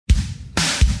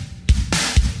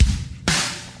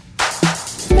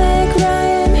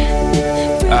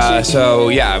So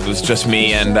it was just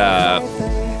me and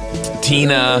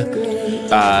Tina,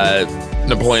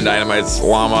 Napoleon Dynamite's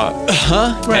llama,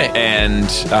 Right. and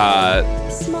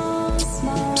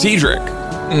Cedric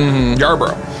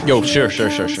Yarbrough. Yo, sure.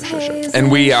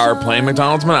 And we are playing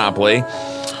McDonald's Monopoly.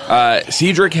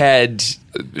 Cedric had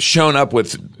shown up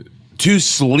with 2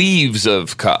 sleeves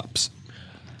of cups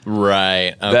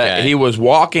Right. Okay. that he was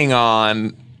walking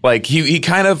on. Like, he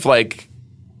kind of, like,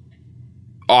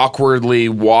 awkwardly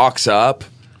walks up,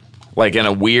 like, in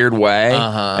a weird way.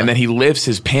 And then he lifts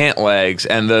his pant legs,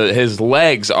 and his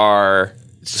legs are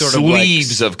Sort of like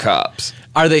sleeves of cups.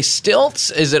 Are they stilts?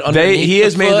 Is it underneath He the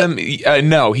has made foot? them.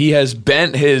 No, he has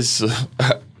bent his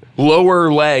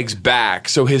lower legs back,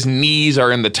 so his knees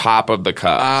are in the top of the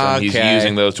cups. And he's Okay.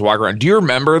 using those to walk around. Do you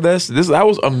remember this? That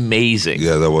was amazing.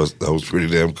 Yeah, that was pretty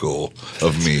damn cool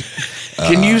of me.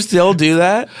 Can you still do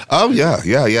that? Oh yeah.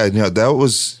 That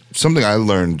was something I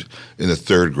learned in the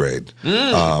 3rd grade.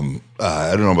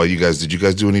 I don't know about you guys. Did you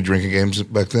guys do any drinking games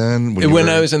back then? When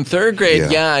I was in 3rd grade,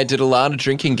 Yeah. I did a lot of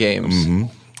drinking games.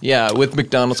 Yeah, with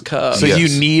McDonald's cups. So Yes.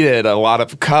 you needed a lot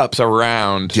of cups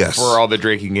around Yes. for all the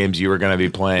drinking games you were going to be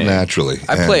playing. naturally,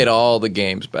 I And played all the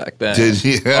games back then. Did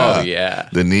you? Yeah. Oh, yeah.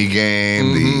 The knee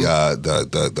game,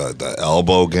 the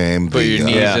elbow game. Put your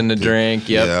knees Yeah. in the drink.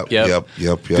 Yep.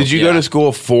 Did you go Yeah. to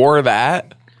school for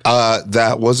that?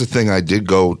 That was a thing. I did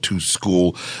go to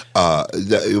school.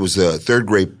 It was a 3rd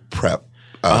grade prep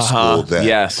school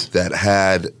that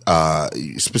had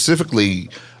specifically.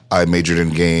 I majored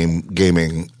in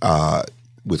gaming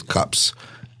with cups,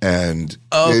 and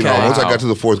once I got to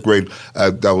the 4th grade, I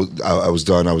was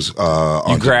done. I was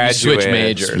on graduated. Switch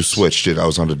majors. We switched it. I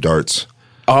was on to darts.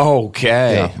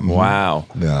 Okay. Wow.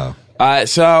 Yeah.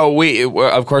 So we,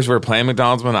 of course, we're playing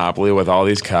McDonald's Monopoly with all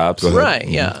these cups. Right,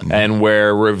 yeah. And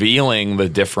we're revealing the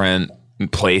different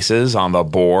places on the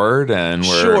board, and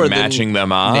we're Sure, matching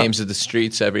them up. Names of the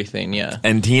streets, everything, yeah.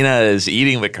 And Tina is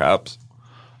eating the cups.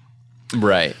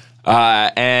 Right.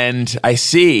 And I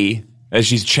see, as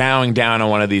she's chowing down on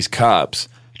one of these cups,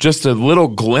 just a little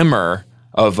glimmer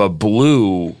of a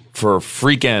blue for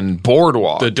freaking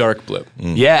Boardwalk. The dark blue.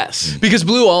 Yes. Because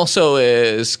blue also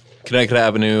is Connecticut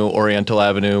Avenue, Oriental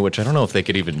Avenue, which I don't know if they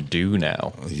could even do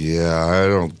now. Yeah, I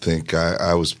don't think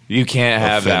I was. You can't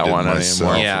have that offended one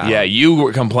myself. anymore. Yeah.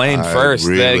 You complained first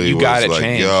I that really you got was it like,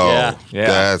 changed. Yo, Yeah.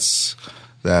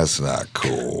 that's not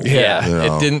cool. Yeah. You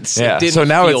know? It didn't. Yeah. It didn't So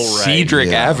now feel it's right. Cedric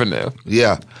Yeah. Avenue.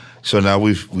 Yeah. So now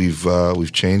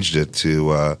we've changed it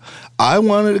to. I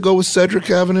wanted to go with Cedric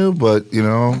Avenue, but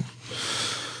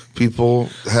people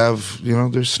have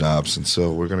their snobs, and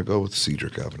so we're gonna go with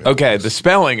Cedric Avenue. Okay, the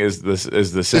spelling is the same.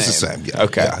 It's the same. Yeah.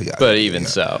 Okay. Yeah. But even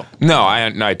so. No,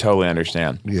 I totally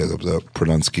understand. Yeah, the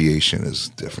pronunciation is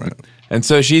different. And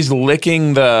so she's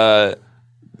licking the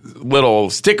little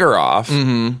sticker off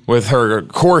with her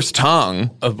coarse tongue,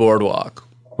 Of Boardwalk.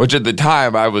 which at the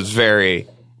time I was very,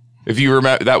 if you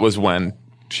remember, that was when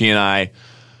she and I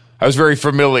was very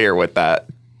familiar with that,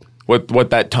 what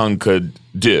that tongue could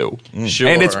do. Sure.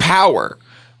 And its power.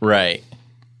 Right.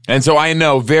 And so I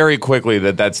know very quickly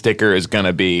that sticker is going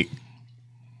to be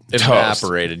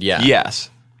Evaporated, yeah. yes,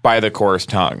 by the coarse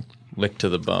tongue. Licked to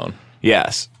the bone.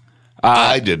 Yes.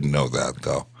 I didn't know that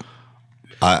though.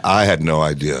 I had no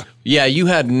idea. Yeah, you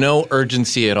had no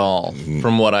urgency at all,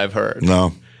 from what I've heard.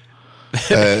 No.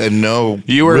 And no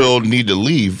You were- real need to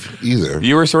leave either.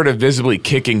 You were sort of visibly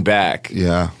kicking back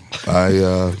Yeah.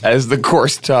 as the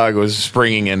coarse tongue was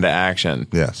springing into action.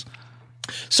 Yes.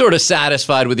 Sort of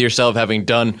satisfied with yourself having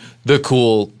done the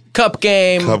cool cup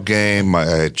game. Club game. I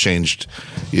had changed.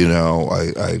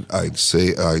 I'd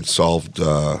say I'd solved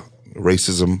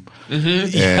racism,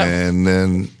 and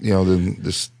then then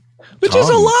this, Which is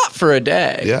a tongue. lot for a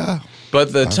day. Yeah.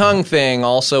 But the tongue thing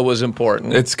also was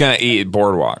important. It's going to eat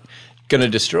Boardwalk. Going to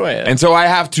destroy it. And so I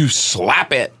have to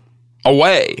slap it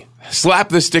away, slap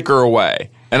the sticker away.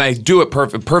 And I do it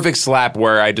perfect slap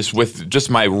where I with just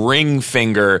my ring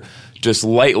finger, just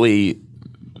lightly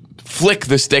flick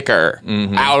the sticker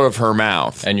out of her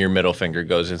mouth. And your middle finger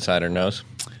goes inside her nose.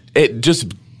 It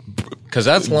just Because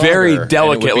that's longer, very and it would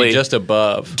delicately, be just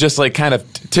above. just like kind of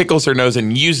tickles her nose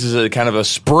and uses a kind of a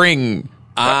spring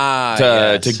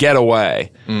to get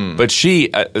away. But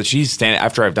she's standing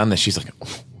after I've done this. She's like,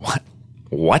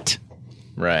 what?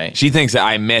 Right. She thinks that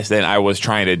I missed and I was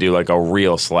trying to do like a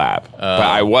real slap. But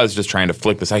I was just trying to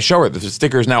flick this. I show her the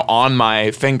sticker is now on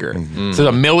my finger. It says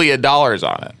 $1 million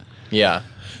on it. Yeah.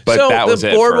 But so that was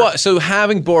it Boardwalk, for- so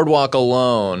having Boardwalk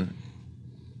alone,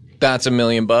 that's $1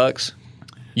 million.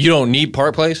 You don't need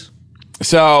Park Place?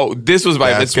 So this was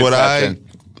my That's what misconception.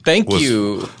 Thank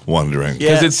you. Wondering.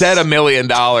 Because it said $1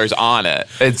 million on it.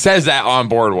 It says that on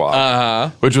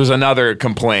Boardwalk, which was another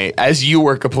complaint. As you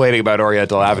were complaining about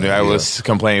Oriental Avenue, I was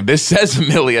complaining. This says $1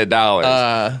 million,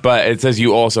 but it says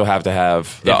you also have to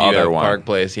have the other one. Park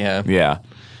Place, yeah. Yeah.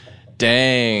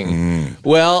 Dang.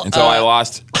 Well, and so I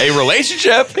lost a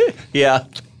relationship. Yeah.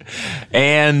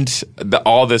 And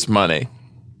all this money.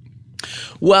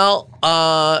 Well,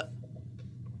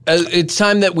 it's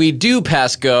time that we do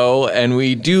pass go and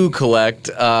we do collect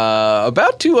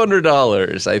about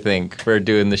 $200, I think, for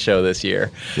doing the show this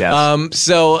year. Yes.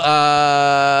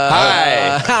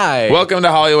 Hi. Welcome to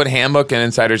Hollywood Handbook, an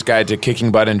insider's guide to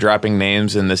kicking butt and dropping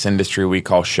names in this industry we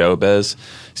call showbiz.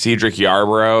 Cedric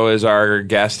Yarbrough is our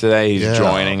guest today. He's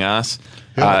joining us.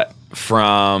 Yeah.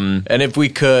 And if we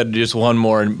could, just one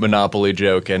more Monopoly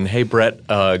joke. And hey, Brett,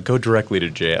 go directly to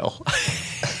jail.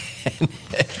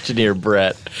 Engineer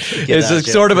Brett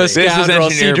is sort of a scoundrel.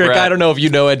 Cedric, Brett. I don't know if you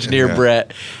know Engineer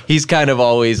Brett. He's kind of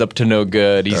always up to no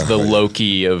good. He's the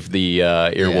Loki of the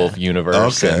Earwolf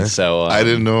universe. Okay. And so I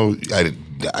didn't know. I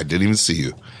didn't even see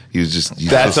you. He was just.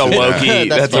 That's a Loki.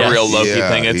 That's a real Loki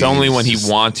thing. It's only when he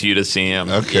just wants you to see him.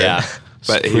 Okay. Yeah.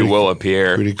 But he will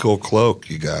appear. Pretty cool cloak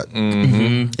you got.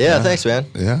 Mm-hmm. Yeah, thanks, man.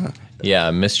 Yeah.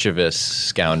 Yeah, mischievous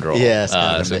scoundrel. Yeah,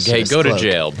 so, hey, go to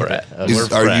jail, Brett. Are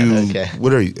you?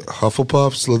 What are you?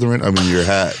 Hufflepuff, Slytherin? I mean, your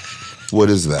hat.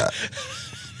 What is that?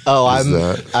 Oh,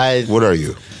 What are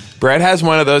you? Brett has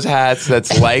one of those hats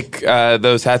that's like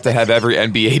those hats that have every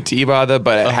NBA team on them,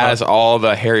 but it has all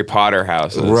the Harry Potter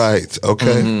houses. Right. Okay.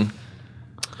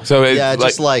 Mm-hmm. So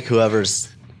just like whoever's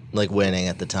like winning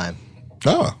at the time.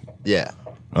 Oh. Yeah.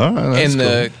 All right. In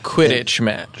the Quidditch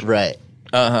match. Right.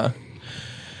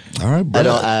 All right, Brett.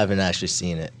 I haven't actually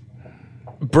seen it.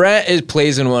 Brett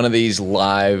plays in one of these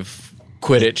live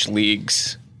Quidditch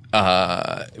leagues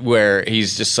where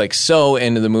he's just like so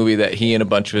into the movie that he and a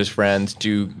bunch of his friends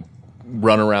do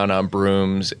run around on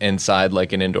brooms inside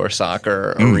like an indoor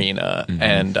soccer arena.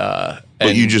 Mm-hmm.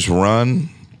 But you just run?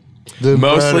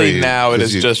 Mostly now it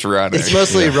is just running. It's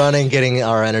mostly running, getting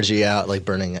our energy out, like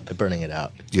burning it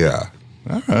out. Yeah.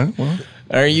 All right. Well,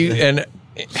 are you and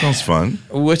sounds fun.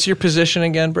 What's your position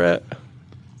again, Brett?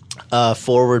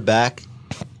 Forward back.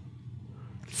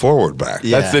 Forward back.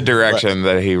 Yeah. That's the direction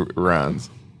that he runs.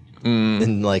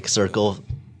 In like circle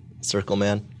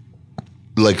man.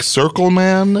 Like Circle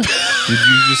Man? Did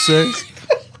you just say?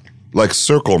 Like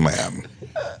Circle Man.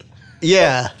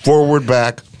 Yeah. Forward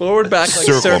back. Forward back like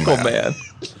Circle Man.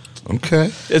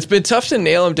 Okay. It's been tough to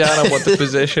nail him down on what the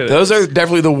position is. Those are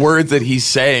definitely the words that he's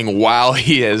saying while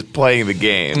he is playing the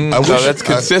game. So that's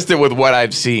consistent with what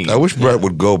I've seen. I wish Brett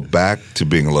would go back to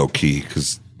being low key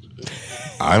because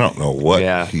I don't know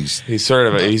what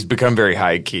he's become very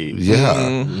high key. Yeah.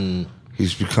 Mm-hmm.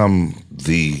 He's become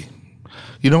the.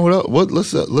 You know what?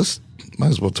 Let's might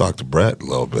as well talk to Brett a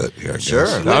little bit here. I Sure.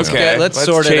 guess. Okay. Let's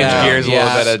sort it out. Change gears a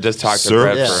little bit and just talk to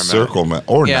Brett for a minute. Circle Man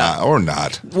or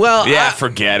not. Well,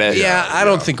 forget it. Yeah, I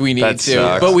don't think we need That to,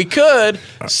 sucks. but we could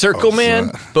Circle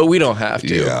Man, but we don't have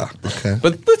to. Yeah. Okay.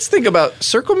 But let's think about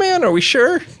Circle Man. Are we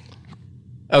sure?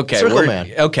 Okay, Circle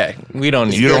Man. Okay, we don't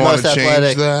need. You to. don't The want most to change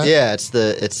athletic. that? Yeah,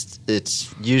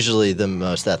 it's usually the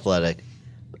most athletic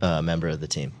member of the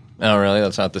team. Oh, really?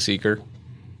 That's not the seeker.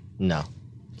 No.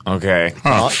 Okay.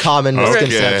 Common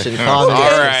misconception. Okay. Common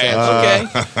All right.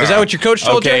 misconception. Okay. Is that what your coach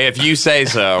told you? Okay, if you say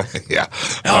so. Yeah.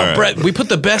 Oh, All right. Brett, we put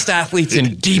the best athletes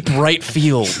in deep right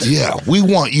field. Yeah, we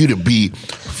want you to be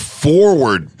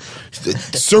forward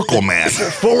Circle Man.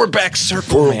 Forward back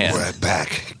Circle Man. Forward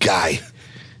back guy.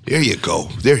 There you go.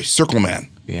 There, Circle Man.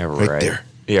 Yeah, right. Right there.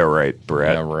 Yeah, right,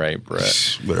 Brett. Yeah, right,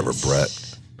 Brett. Whatever, Brett.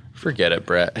 Forget it,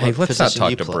 Brett. Hey, let's not position talk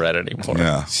you to play? Brett anymore.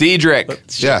 Yeah. Cedric.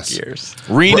 Yes. Years.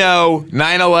 Reno,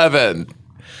 9/11.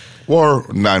 Or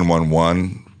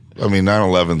 911. I mean,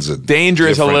 9/11's a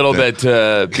Dangerous a different little thing. bit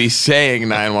to be saying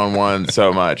 911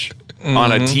 so much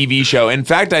on a TV show. In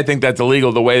fact, I think that's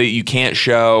illegal. The way that you can't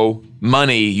show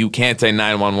money, you can't say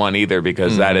 911 either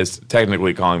because that is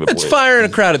technically calling the police. It's fire in a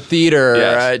crowded theater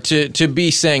Yes. to be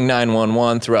saying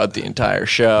 911 throughout the entire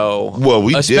show. Well,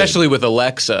 we especially with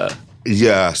Alexa.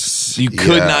 Yes. You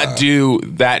could yeah. not do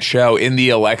that show in the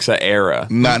Alexa era.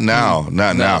 Not now.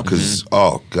 Not now. Because,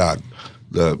 oh, God.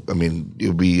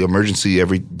 It'll be emergency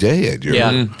every day at your,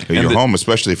 at your home,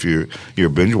 especially if you're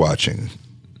binge watching.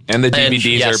 And the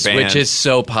DVDs yes, are banned. which is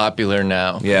so popular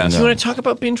now. Yeah. Do you want to talk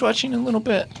about binge watching a little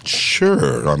bit?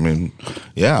 Sure. I mean,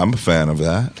 yeah, I'm a fan of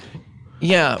that.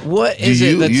 Yeah. What is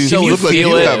it that's you so look like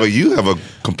appealing? you have a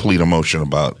complete emotion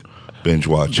about binge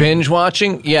watching. Binge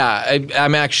watching? Yeah,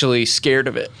 I'm actually scared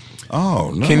of it.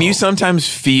 Oh, no. Can you sometimes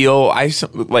feel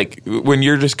like when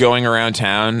you're just going around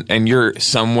town and you're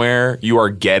somewhere you are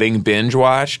getting binge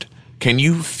watched? Can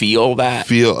you feel that?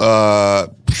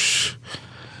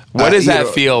 What does that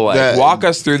feel like? Walk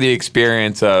us through the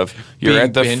experience of you're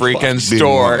at the freaking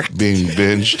store being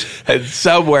binged, and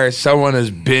somewhere someone is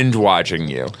binge watching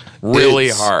you really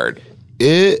hard.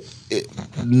 It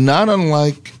not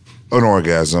unlike an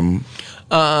orgasm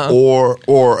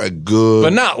or a good,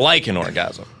 but not like an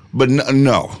orgasm. But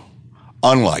no,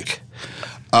 unlike.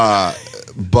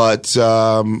 But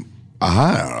I don't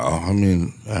know. I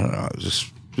mean, I don't know.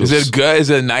 Is it good? Is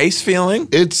it a nice feeling?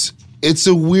 It's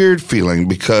a weird feeling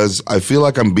because I feel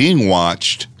like I'm being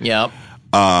watched. Yep.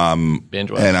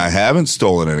 Binge watching. And I haven't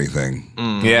stolen anything.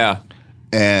 Mm. Yeah.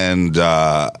 And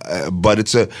but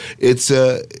it's a.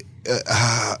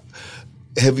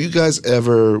 Have you guys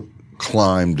ever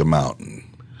climbed a mountain?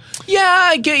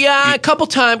 Yeah, a couple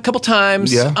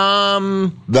times. Yeah.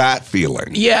 That feeling.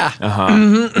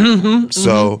 Yeah.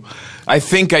 So I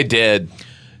think I did.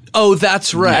 Oh,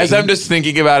 that's right. As I'm just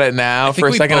thinking about it now, for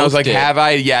a second, I was like, did. have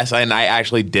I? Yes, and I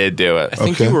actually did do it. I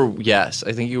think you were. Yes,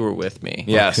 I think you were with me.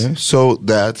 Yes. Okay. So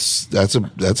that's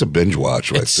a binge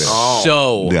watch right It's there.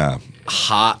 so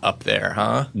hot up there,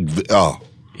 huh? Oh.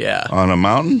 Yeah. On a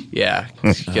mountain? Yeah.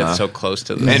 You get so close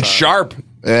to the and sun. sharp.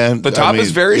 And the top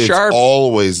is very sharp. It's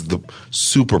always the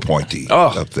super pointy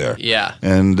up there. Yeah.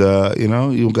 And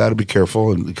you got to be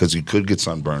careful because you could get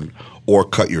sunburned or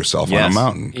cut yourself on a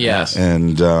mountain. Yes.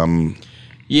 And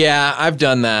yeah, I've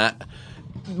done that.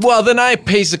 Well, then I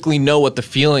basically know what the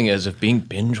feeling is of being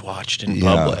binge watched in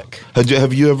public.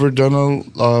 Have you ever done a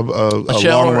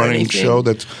long running show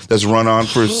that's run on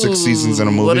for 6 seasons in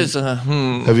a movie? What is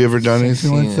Have you ever done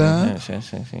anything like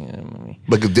that?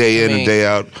 Like a day in and day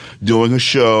out, doing a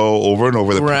show over and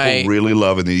over that people really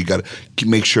love, and then you got to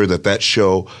make sure that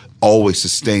show always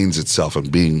sustains itself and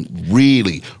being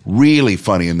really, really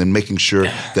funny, and then making sure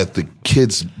that the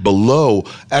kids below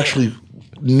actually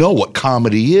know what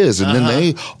comedy is, and then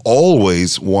they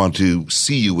always want to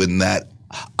see you in that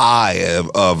eye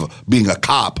of being a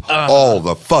cop all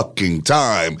the fucking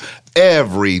time,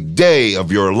 every day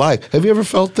of your life. Have you ever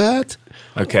felt that?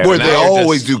 Okay, where they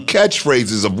always do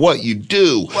catchphrases of what you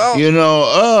do.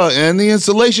 Well, and the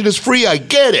installation is free. I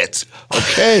get it.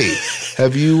 Okay.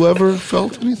 Have you ever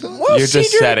felt anything? Well, You're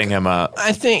just setting him up.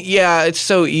 I think, it's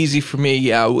so easy for me.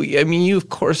 Yeah. I mean, you, of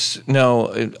course,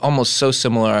 know, almost so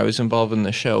similar. I was involved in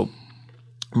the show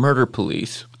Murder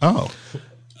Police. Oh.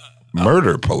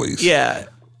 Murder Police? Yeah.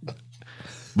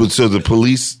 But so the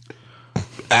police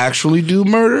actually do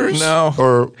murders? No.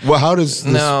 Or how does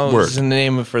this work? It's the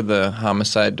name for the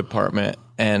homicide department,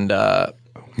 and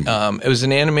it was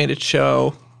an animated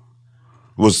show.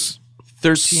 Was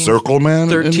 13 Circle Man?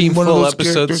 13 full full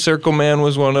episodes. Characters? Circle Man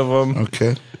was one of them.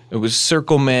 Okay. It was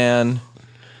Circle Man.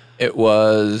 It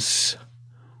was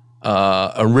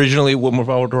originally Wilmer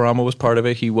Valderrama was part of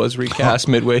it. He was recast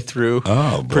midway through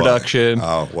production.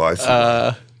 Oh, well, I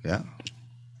see. Yeah.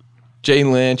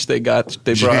 Jane Lynch, they brought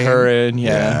her in.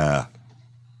 Yeah.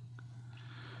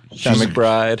 Sean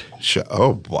McBride.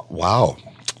 Oh, wow.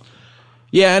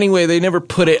 Yeah, anyway, they never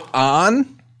put it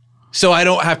on, so I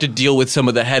don't have to deal with some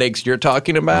of the headaches you're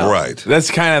talking about. Right.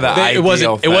 That's kind of the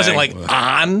ideal It wasn't like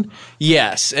on.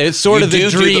 Yes. It's sort of the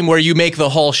dream where you make the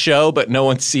whole show, but no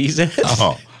one sees it.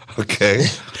 Oh, okay.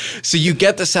 So you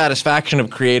get the satisfaction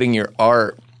of creating your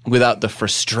art without the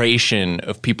frustration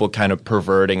of people kind of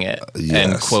perverting it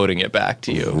and quoting it back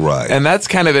to you. Right. And that's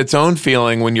kind of its own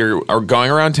feeling when you're going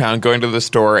around town, going to the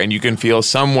store, and you can feel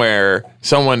somewhere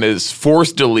someone is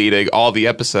force deleting all the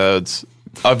episodes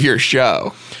of your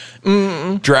show,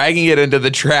 dragging it into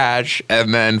the trash,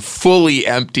 and then fully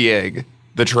emptying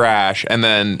the trash. And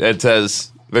then it says,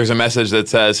 there's a message that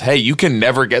says, hey, you can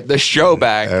never get this show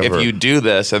back if you do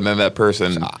this. And then that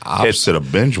person opposite of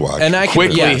binge watch. And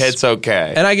quickly hits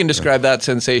okay. And I can describe that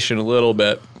sensation a little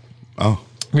bit. Oh.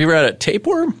 Have you ever had a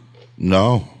tapeworm?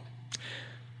 No.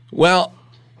 Well,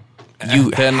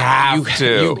 you have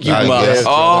to. You must.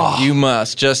 Oh. You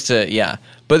must. Just to,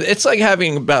 But it's like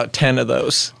having about 10 of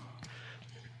those.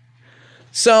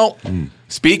 So.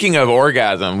 Speaking of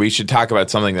orgasm, we should talk about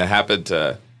something that happened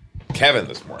to Kevin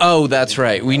this morning. Oh, that's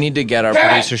right. We need to get our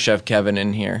producer chef Kevin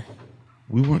in here.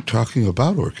 We weren't talking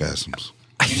about orgasms.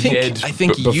 I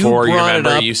think before you brought it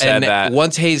up, you said and that.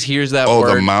 Once Hayes hears that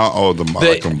word,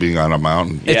 like I'm being on a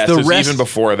mountain. It's the rest, even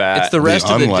before that. It's the rest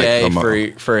of the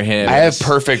day for him. I have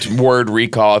perfect word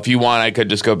recall. If you want, I could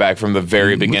just go back from the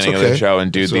very beginning of the show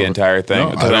and do the entire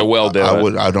thing. Because I will do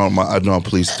it. I don't.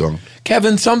 Please don't.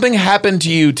 Kevin, something happened to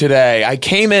you today. I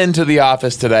came into the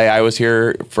office today. I was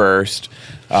here first.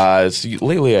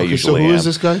 Lately, I usually So who am. is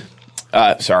this guy?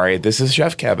 Sorry, this is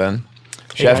Chef Kevin.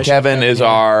 Hey, Chef guys, Kevin Chef is Kevin here.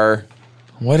 our,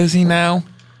 what is he now?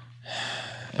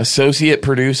 Associate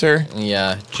producer?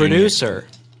 Yeah. Producer.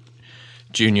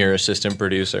 Junior assistant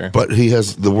producer. But he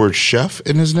has the word chef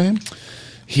in his name?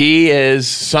 He is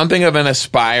something of an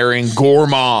aspiring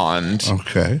gourmand.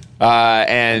 Okay.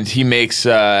 And he makes,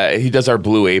 he does our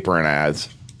Blue Apron ads.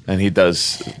 And he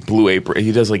does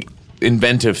like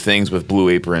inventive things with Blue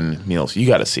Apron meals. You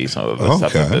got to see some of the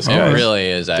stuff that this It guy really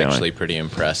is actually pretty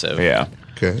impressive. Yeah.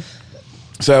 Okay.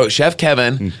 So Chef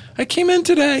Kevin, I came in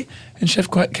today, and Chef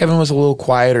Kevin was a little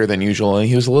quieter than usual, and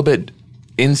he was a little bit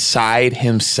inside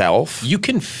himself. You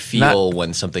can feel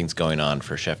when something's going on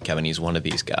for Chef Kevin. He's one of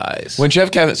these guys. When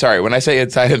Chef Kevin, when I say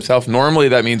inside himself, normally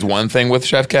that means one thing with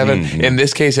Chef Kevin. In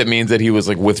this case, it means that he was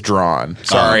like withdrawn.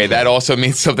 Sorry, that also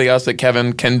means something else that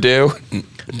Kevin can do.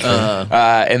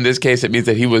 In this case, it means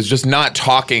that he was just not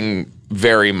talking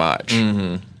very much,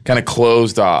 kind of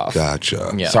closed off.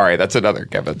 Gotcha. Yeah. Sorry, that's another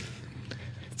Kevin.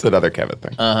 It's another Kevin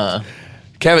thing.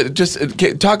 Kevin, just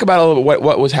talk about a little bit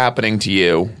what was happening to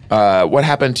you. What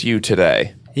happened to you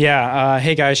today? Yeah.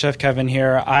 Hey guys, Chef Kevin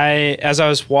here. As I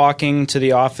was walking to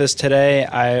the office today,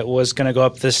 I was going to go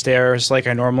up the stairs like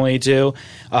I normally do,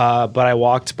 but I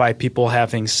walked by people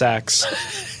having sex.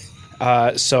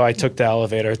 So I took the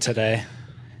elevator today,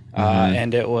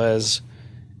 and it was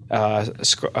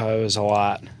a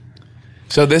lot.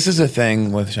 So this is a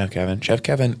thing with Chef Kevin. Chef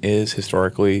Kevin is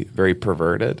historically very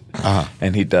perverted,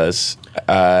 and he does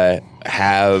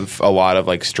have a lot of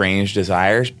like strange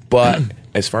desires. But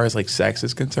as far as like sex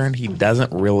is concerned, he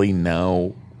doesn't really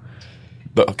know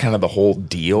the whole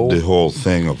deal, The whole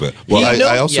thing of it. Well,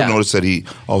 I also yeah. noticed that he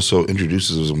also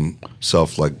introduces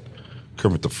himself like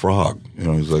Kermit the Frog. You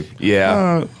know, he's like,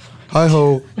 Yeah. hi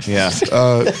ho, Yeah.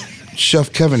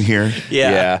 Chef Kevin here.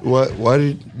 Yeah.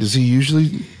 Why does he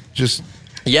usually just?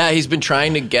 Yeah, he's been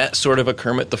trying to get sort of a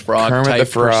Kermit the Frog Kermit type the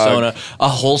Frog. persona, a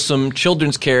wholesome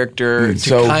children's character to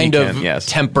so he kind can, of yes.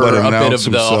 temper But a bit of announce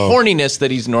the himself. horniness that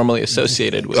he's normally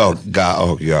associated with. Oh God!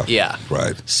 Oh yeah. Yeah.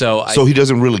 Right. So he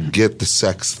doesn't really get the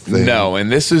sex thing. No,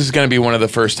 and this is going to be one of the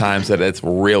first times that it's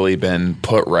really been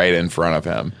put right in front of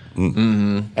him.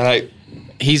 And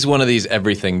he's one of these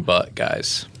everything but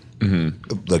guys.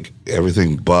 Like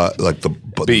everything but like the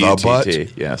butt.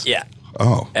 B-U-T-T, yes. Yeah.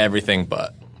 Oh. Everything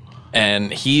but.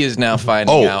 And he is now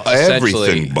finding out essentially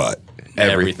everything but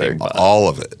everything but. all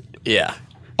of it, Yeah.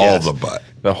 all Yes. the butt.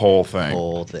 The whole thing.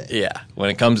 Whole thing. Yeah. When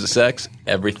it comes to sex,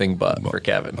 everything but for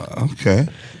Kevin. Okay.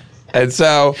 And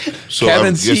so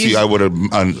Kevin sees... I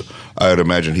would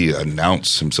imagine he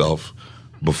announced himself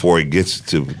before he gets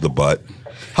to the butt.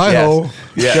 Hi ho,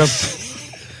 Yes.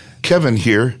 Chef Kevin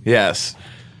here, Yes.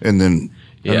 and then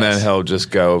And then he'll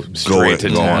just go straight to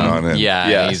going town. on in. Yeah,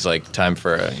 Yeah. he's like time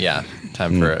for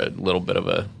a little bit of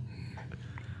a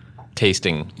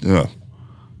tasting. Yeah.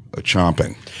 A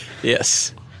chomping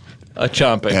Yes, a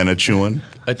chomping, and a chewing.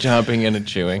 a chomping and a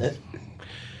chewing.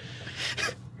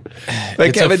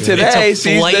 But Kevin today it's a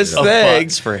sees flight this of thing.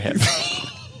 butts for him.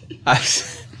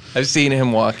 I've seen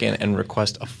him walk in and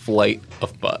request a flight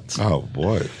of butts Oh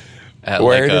boy. at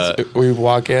Where like does we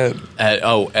walk in? at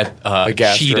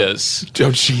gastro- Cheetahs.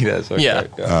 Oh, Cheetahs. Okay.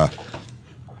 Yeah.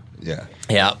 Yeah.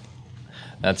 Yeah,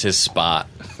 that's his spot.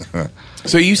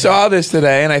 So you saw this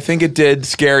today, and I think it did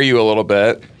scare you a little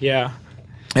bit. Yeah.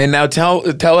 And now tell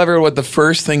everyone what the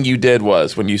first thing you did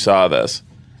was when you saw this.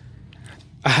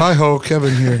 Hi ho,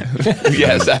 Kevin here.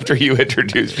 Yes, after you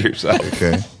introduced yourself.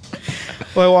 Okay.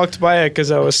 Well, I walked by it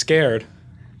because I was scared.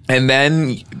 And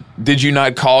then did you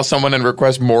not call someone and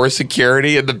request more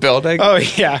security in the building? Oh,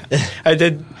 yeah. I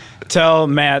did tell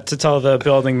Matt to tell the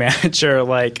building manager,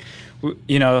 like,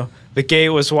 the gate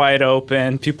was wide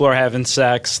open. People are having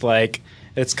sex. Like,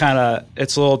 it's a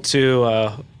little too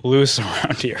loose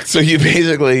around here. So you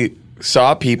basically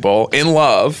saw people in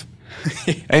love,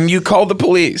 and you called the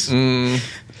police.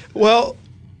 Well,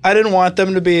 I didn't want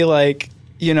them to be like,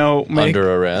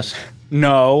 Under arrest.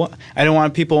 No, I didn't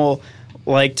want people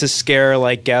like to scare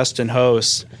like guests and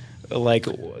hosts. Like,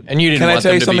 And you didn't Can I want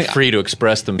tell them you to something? be free to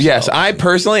express themselves. Yes, I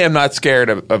personally am not scared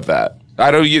of that. I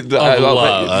don't.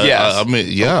 love. Yes, I mean,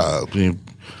 yeah. I mean,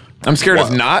 I'm scared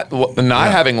of not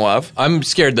having love. I'm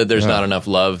scared that there's not enough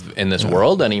love in this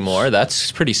world anymore.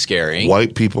 That's pretty scary.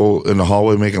 white people in the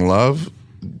hallway making love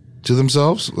to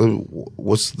themselves.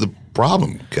 What's the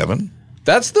problem, Kevin?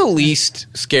 That's the least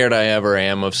scared I ever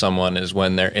am of someone is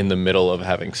when they're in the middle of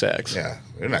having sex. Yeah,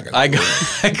 they're not gonna. I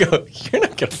go, you're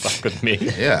not gonna fuck with me.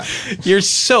 Yeah, You're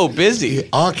so busy.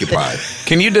 occupied.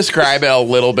 Can you describe it a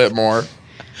little bit more?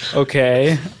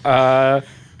 okay, the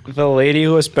lady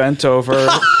who was bent over,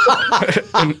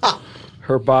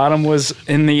 Her bottom was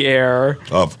in the air.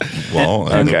 Oh, well,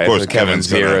 and Okay, of course so Kevin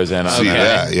Kevin's gonna zeroes in on see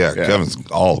that. that. Yeah, Kevin's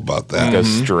all about that. Goes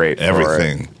straight for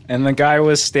Everything. And the guy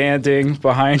was standing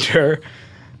behind her.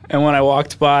 And when I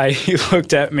walked by, he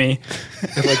looked at me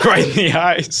like right in the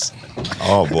eyes.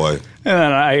 Oh boy. And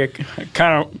then I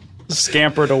kind of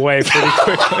scampered away pretty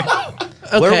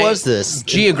quickly. Where was this?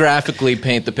 Geographically,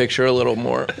 paint the picture a little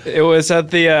more. It was at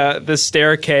the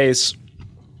staircase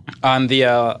on the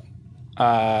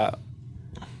other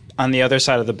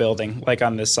side of the building, like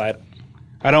on this side.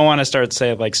 I don't want to start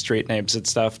saying like street names and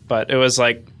stuff, but it was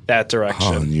like that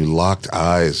direction. Oh, and you locked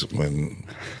eyes when.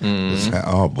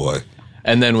 Oh boy.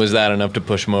 And then was that enough to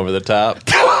push him over the top?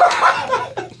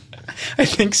 I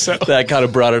think so. That kind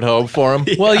of brought it home for him.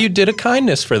 Yeah. Well, you did a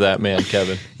kindness for that man,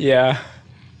 Kevin. Yeah.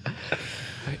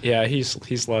 Yeah,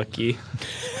 he's lucky.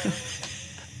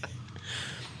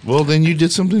 Well, then you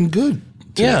did something good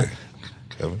today, Yeah.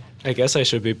 Kevin. I guess I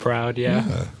should be proud.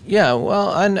 Yeah. Yeah, well,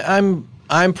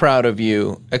 I'm proud of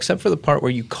you, except for the part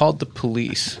where you called the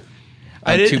police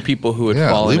on two people who had Yeah,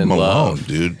 fallen leave in him love. alone,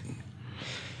 dude.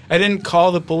 I didn't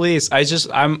call the police.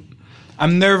 I'm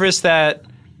nervous that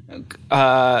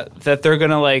they're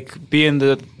gonna like be in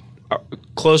the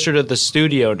closer to the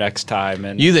studio next time.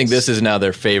 And You think this is now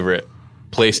their favorite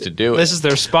place to do it? this is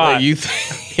their spot? Well,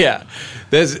 yeah.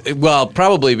 Well,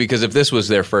 probably because if this was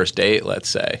their first date, let's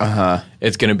say,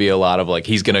 it's going to be a lot of like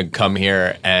he's going to come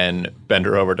here and bend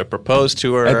her over to propose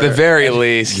to her. At the very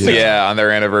least, on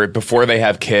their anniversary, before they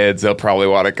have kids, they'll probably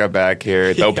want to come back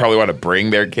here. They'll probably want to bring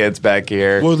their kids back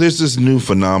here. Well, there's this new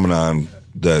phenomenon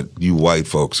that you white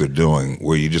folks are doing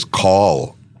where you just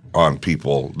call on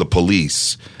people, the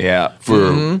police,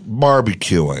 for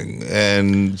barbecuing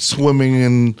and swimming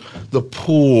in the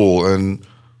pool and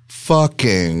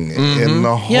fucking in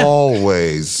the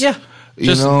hallways. Yeah.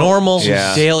 Just normal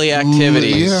daily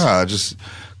activities. Yeah, just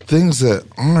things that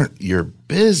aren't your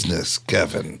business,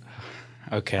 Kevin.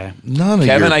 Okay. None of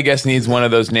Kevin, your... I guess, needs one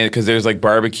of those names because there's like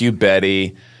Barbecue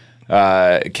Betty.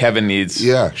 Kevin needs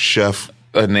Chef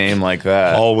a name like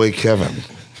that. Hallway Kevin.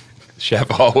 Chef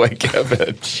Hallway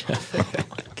Kevin.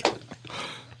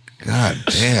 God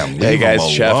damn. Hey guys, him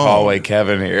Chef alone. Hallway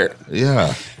Kevin here.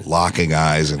 Yeah. Locking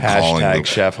eyes and calling Hashtag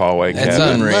Chef Hallway It's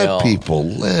Kevin. unreal. Let people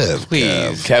live.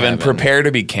 Please. Kevin, prepare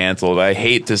to be canceled. I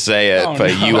hate to say it,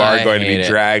 but you I are going to hate be it.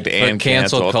 dragged But and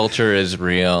cancel canceled. culture is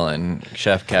real, and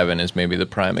Chef Kevin is maybe the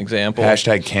prime example.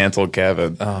 Hashtag cancel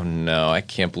Kevin. Oh no, I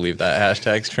can't believe that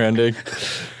hashtag's trending.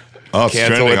 Oh, it's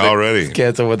Cancel trending with a- already.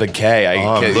 Cancel with a K.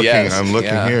 I'm looking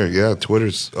Yeah. here. Yeah,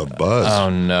 Twitter's a buzz. Oh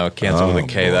no, cancel with a Oh,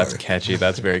 K. boy. That's catchy.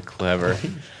 That's very clever.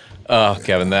 Oh,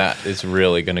 Kevin, that is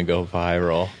really going to go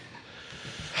viral.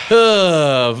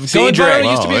 Going Cedric.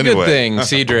 viral used to be a Anyway. good thing.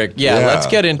 Cedric. Yeah, let's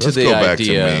get into let's the go back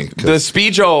idea. To me, 'cause- The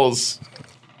Speechles,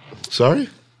 sorry?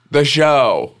 the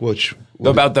show Which?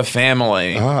 about the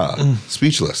family.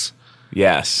 Speechless.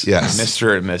 Yes. Yes.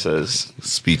 Mr. and Mrs.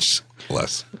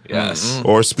 Speechless. Yes.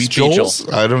 Or speechles.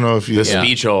 Speechel. I don't know if you. The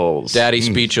Speechles. Daddy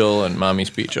Speechel and Mommy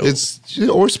Speechel. It's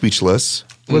or speechless.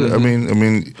 What, I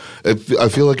mean, I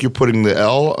feel like you're putting the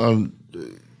L on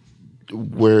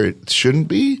where it shouldn't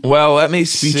be. Well, let me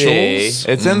see. Speechles?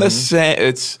 It's in the same.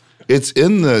 It's It's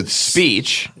in the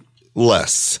speech.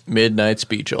 less. Midnight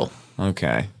Speechel.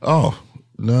 Okay. Oh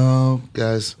no,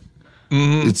 guys!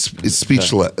 It's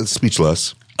speechless. It's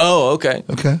speechless. Oh, okay.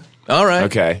 Okay. All right.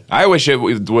 Okay. I wish it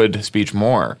would speech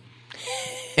more.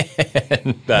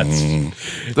 That's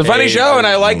It's a funny show, and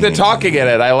I like the talking in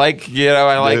it. I like,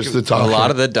 There's the a talking.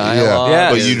 lot of the dialogue. Yeah,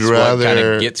 but is you'd what rather kind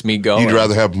of gets me going. You'd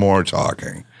rather have more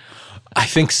talking. I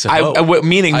think so.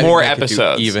 meaning I think more I could do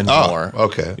episodes. even Oh, more.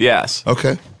 okay. Yes.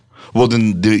 Okay. Well,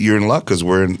 then you're in luck because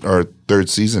we're in our third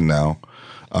season now.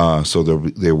 So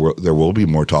there will be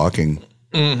more talking.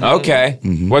 Okay.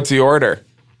 What's the order?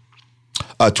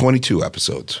 22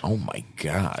 episodes. Oh my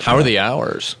God. How are the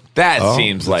hours? That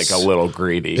seems like a little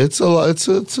greedy. It's a lot. It's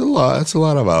a lot. It's a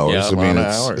lot of hours. Yeah, a lot of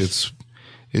hours.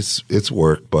 It's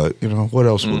work. But what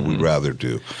else would we rather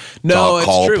do? No,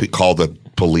 it's true. Call the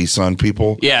police on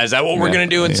people. Yeah, is that what we're going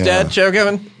to do instead, Yeah. Joe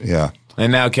Kevin? Yeah.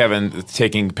 And now Kevin is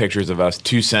taking pictures of us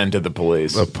to send to the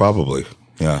police. Probably.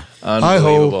 Yeah.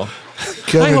 Unbelievable.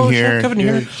 Kevin Hi-ho, here. Chef Kevin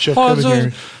here. Chef Oh, Kevin so-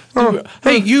 here.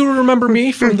 Hey, you remember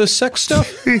me from the sex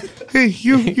stuff? Hey,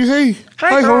 hey.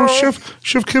 Hi-ho,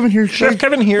 Chef Kevin here. Chef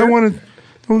Kevin here. I want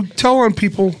to tell on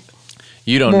people.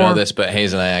 You don't know More. this, but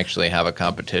Hayes and I actually have a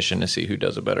competition to see who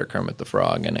does a better Kermit the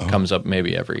Frog, and it comes up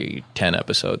maybe every 10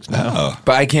 episodes now.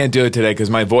 But I can't do it today because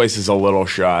my voice is a little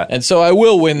shot. And so I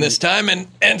will win this time,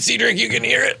 and Cedric, you can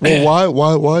hear it. Well,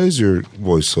 why is your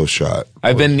voice so shot?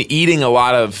 I've been eating a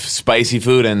lot of spicy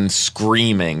food and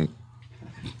screaming.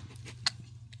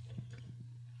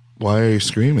 Why are you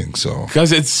screaming so?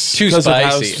 Because it's Too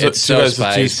spicy. It's so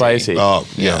too spicy. Oh,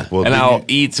 yeah. Well, and I'll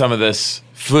eat some of this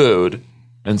food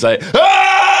and say,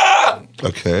 ah!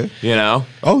 Okay. You know?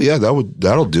 Oh, yeah,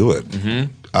 that'll do it.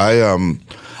 Mm-hmm.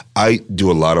 I do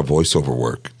a lot of voiceover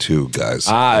work too, guys.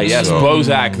 Ah, yes,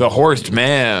 Bozak, the horsed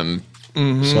man.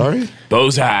 Sorry?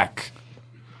 Bozak.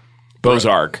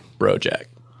 Bozark. Brojack.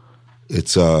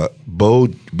 It's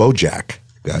Bojack,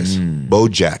 guys.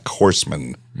 Bojack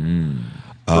Horseman.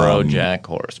 Brojack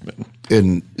Horseman.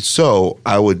 And so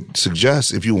I would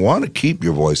suggest if you want to keep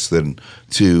your voice, then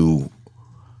to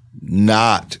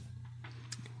not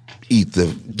eat the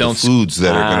foods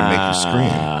that are going to make you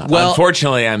scream. Well,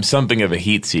 unfortunately, I'm something of a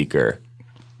heat seeker.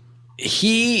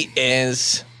 He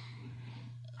is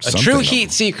a Something true of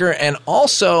heat seeker, and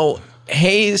also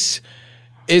Hayes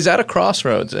is at a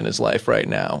crossroads in his life right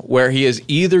now where he is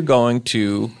either going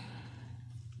to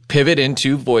pivot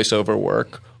into voiceover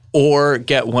work or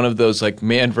get one of those like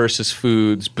Man vs.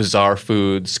 Foods, Bizarre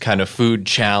Foods kind of food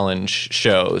challenge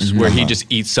shows where he just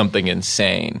eats something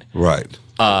insane. Right.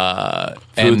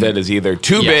 Food that is either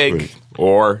too big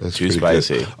or too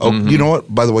spicy. Good. Oh, you know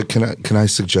what? By the way, can I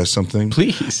suggest something?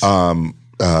 Please.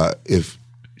 If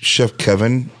Chef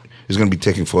Kevin is going to be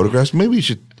taking photographs, maybe you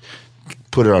should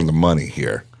put it on the money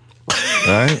here.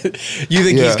 Right? You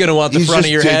think he's going to want the front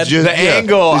of your head? The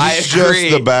angle, I agree.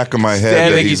 Just the back of my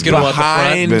head. I think he's going to want the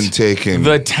front. Been taking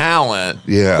the talent.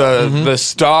 Yeah. The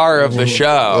star of the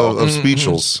show. of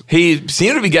Speechless. He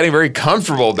seemed to be getting very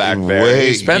comfortable back there.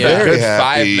 He spent a very good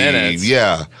happy. 5 minutes.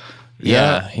 Yeah.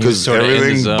 Yeah, he was because sorta in the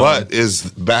everything zone. but is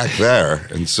back there,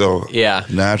 and so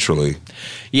naturally.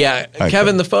 Yeah,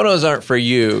 Kevin, the photos aren't for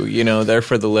you. You know, they're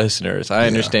for the listeners. I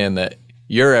understand that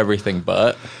you're everything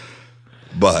but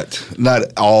not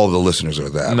all the listeners are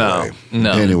that way.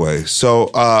 No. Anyway,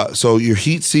 so you're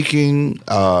heat seeking,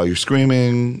 you're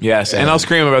screaming. Yes, and I'll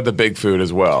scream about the big food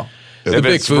as well. the if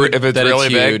big it's, food if it's that really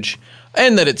it's big. huge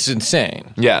and that it's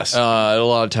insane. Yes. A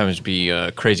lot of times be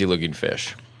crazy looking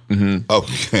fish.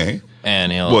 Okay.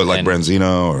 And he'll What, like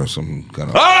Branzino or some kind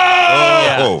of?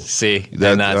 Yeah. See,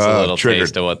 That, and that's a little triggered.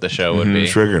 taste of what the show would be.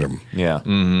 Triggered him. Yeah.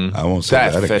 I won't say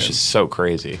that That fish again. is so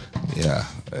crazy. Yeah,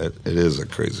 it is a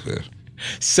crazy fish.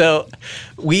 So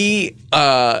we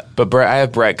But Brett, I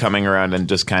have Brett coming around and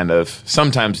just kind of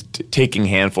sometimes taking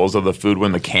handfuls of the food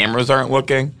when the cameras aren't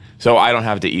looking, so I don't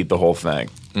have to eat the whole thing.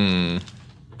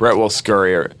 Brett will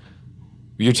scurry.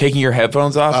 You're taking your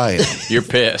headphones off? I am. you're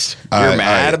pissed. You're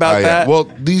mad about that? Well,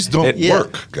 these don't Yeah.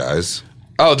 work, guys.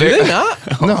 Oh, Do they not?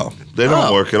 No, they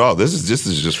don't work at all. This is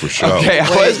just for show. Okay, I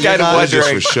was Wait, kind of you're It's just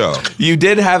wondering. for show. You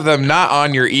did have them not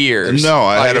on your ears. No,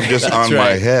 I had them just on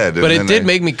my head. But and it then did I-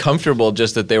 make me comfortable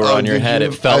just that they were Oh, on your did head. you?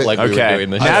 It felt like we were Okay. doing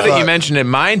the Now show. that thought- you mentioned it,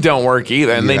 mine don't work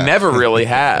either, and they Yeah. never really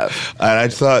have. And I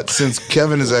thought since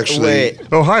Kevin is actually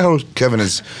Wait. Kevin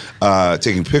is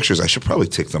taking pictures, I should probably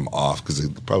take them off because they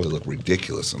probably look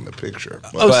ridiculous in the picture.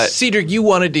 Oh, But- Cedric, you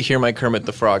wanted to hear my Kermit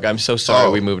the Frog. I'm so sorry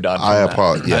Oh, we moved on. From I that.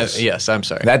 apologize. Yes. Yes, I'm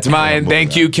sorry. That's mine.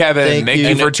 Thank you, Kevin. Thank Thank you.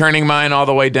 you for turning mine all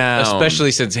the way down.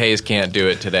 Especially since Hayes can't do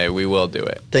it today, we will do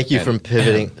it. Thank you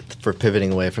And- for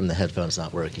pivoting away from the headphones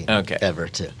not working. Okay. Ever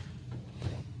too.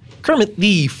 Kermit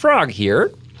the Frog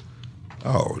here.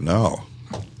 Oh no,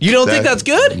 You don't think that's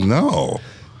good? No.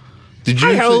 Did you?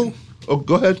 Hi-ho. think- Oh,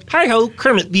 go ahead. Hi ho,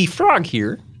 Kermit the Frog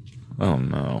here. Oh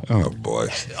no. Oh boy.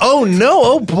 Oh no!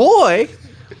 Oh boy!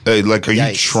 Hey, like, are you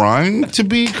Yikes. trying to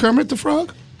be Kermit the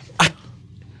Frog?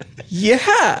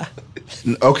 Yeah.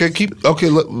 Okay,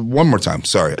 one more time.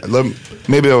 Sorry,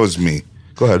 maybe that was me.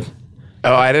 Go ahead.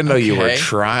 Oh, I didn't know you were Okay.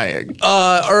 trying.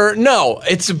 Or no,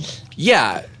 it's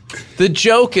yeah. The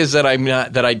joke is that I'm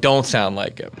not. That I don't sound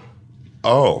like him.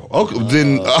 Oh, okay.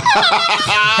 Then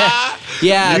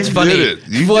Yeah, You it's funny. did it.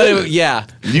 You But did it. Yeah.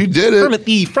 you did it. Kermit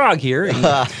the Frog here.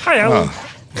 Hi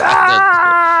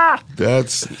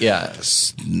That's Yeah.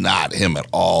 not him at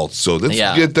all. So that's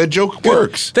Yeah. good. That joke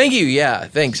works. Thank you. Yeah,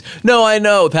 thanks. No, I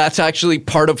know that's actually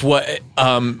part of what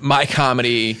my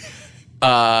comedy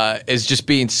is, just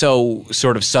being so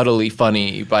sort of subtly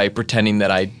funny by pretending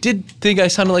that I did think I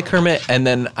sounded like Kermit, and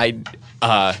then I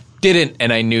didn't,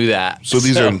 and I knew that. So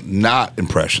these are not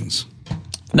impressions.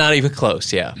 not even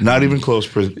close. Yeah. Not even close.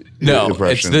 No, it's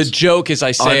impressions. the joke is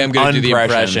I say I'm going to do the Unpressions.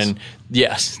 impression.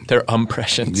 Yes, they're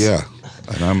impressions. Yeah,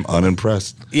 and I'm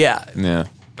unimpressed. Yeah. Yeah,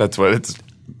 that's what it's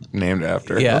named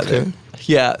after. Yeah. Okay.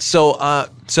 Yeah.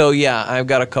 So yeah, I've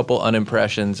got a couple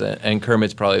unimpressions, and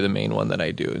Kermit's probably the main one that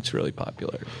I do. It's really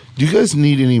popular. Do you guys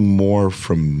need any more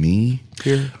from me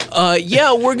here?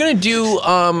 Yeah, we're gonna do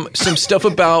some stuff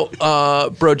about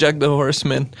Brojack the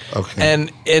Horseman. Okay.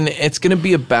 And it's gonna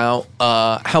be about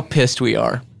how pissed we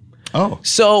are. Oh,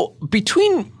 So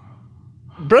between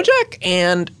Brojack,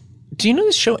 and do you know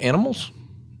this show Animals?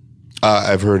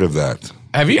 I've heard of that.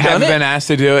 Have you haven't been asked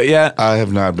to do it yet? I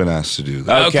have not been asked to do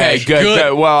that. Okay,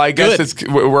 good. Well, I guess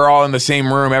we're all in the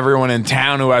same room. Everyone in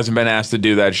town who hasn't been asked to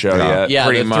do that show yet. Yeah,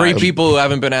 pretty the much. 3 people who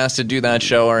haven't been asked to do that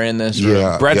show are in this room.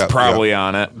 Yeah, Brett's probably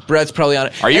on it. Brett's probably on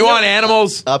it. Are you on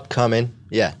Animals? Upcoming.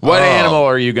 Yeah. What animal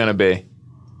are you going to be?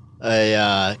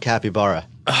 A capybara.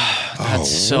 That's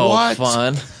so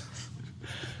fun.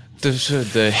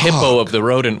 The hippo of the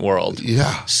rodent world.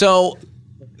 Yeah. So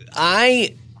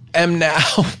I am now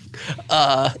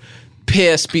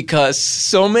pissed because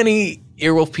so many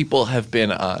Earwolf people have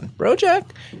been on Brojack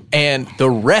and the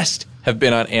rest have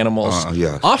been on Animals.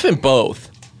 Yeah. Often both.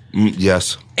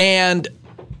 Yes. And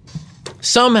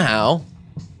somehow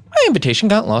my invitation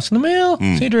got lost in the mail,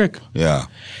 Cedric. Yeah.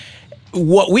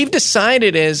 What we've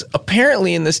decided is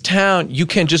apparently in this town you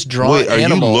can just draw Wait, are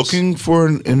animals. you looking for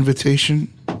an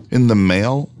invitation in the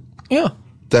mail? Yeah.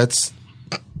 That's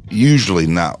usually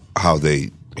not how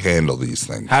they handle these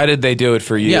things. How did they do it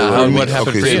for you? Yeah, what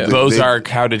happened for you? Bozark,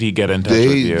 how did he get in touch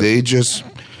with you?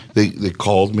 They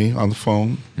called me on the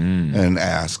phone and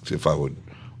asked if I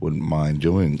wouldn't mind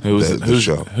doing the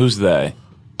show. Who's they?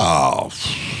 Oh,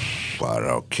 I don't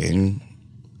know, King.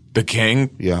 The King?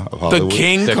 Yeah, of Hollywood. The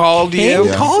King called you?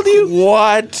 Yeah. Called you?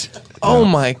 What? Oh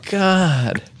my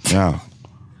God. Yeah.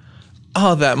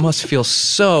 Oh, that must feel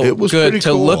so It was good pretty to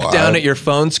cool. look down at your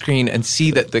phone screen and see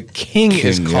that the king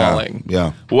is calling.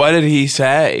 Yeah. What did he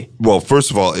say? Well, first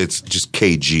of all, it's just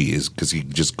KG is because he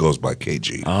just goes by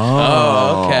KG.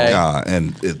 Oh, okay. Yeah,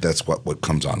 and that's what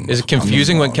comes on. Is it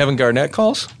confusing when Kevin Garnett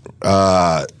calls?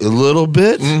 A little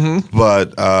bit, but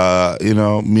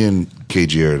me and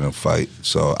KG are in a fight,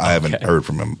 so I haven't heard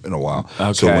from him in a while.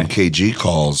 Okay. So when KG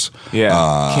calls,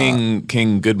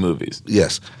 King, good movies.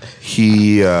 yes,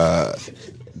 he is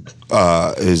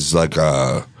like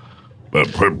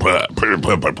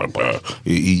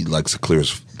he likes to clear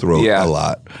his throat a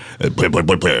lot.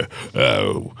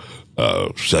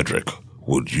 Cedric,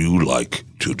 would you like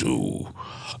to do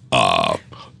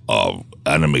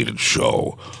animated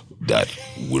show that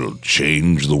will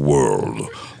change the world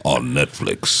on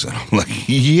Netflix? And I'm like,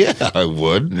 yeah, I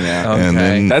would. Yeah. And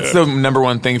then That's the number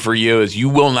one thing for you is you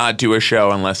will not do a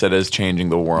show unless it is changing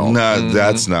the world. no,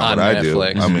 that's not On what I do.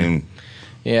 Netflix. I mean,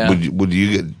 Yeah. would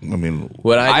you get? I mean,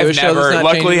 Would I do a show that's not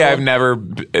luckily, changing the I've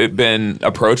world? never been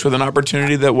approached with an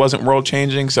opportunity that wasn't world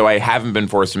changing, so I haven't been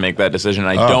forced to make that decision.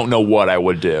 I don't know what I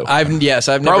would do. I've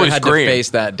never Probably had Scream. to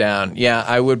face that down. Yeah,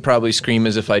 I would probably scream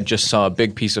as if I just saw a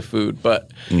big piece of food.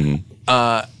 But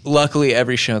luckily,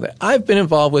 every show that I've been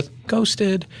involved with,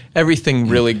 Ghosted, everything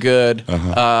really good,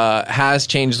 has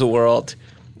changed the world.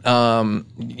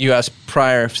 You asked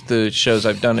prior if the shows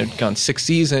I've done had gone 6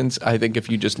 seasons. I think if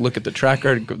you just look at the track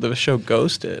record of the show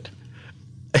Ghosted,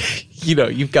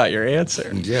 you've got your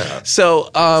answer. Yeah. So,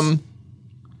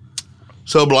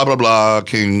 so blah blah blah.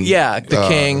 King. yeah, the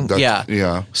king. that's- Yeah.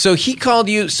 Yeah. So he called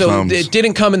you. So Comes. it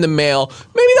didn't come in the mail.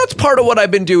 Maybe that's part of what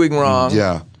I've been doing wrong.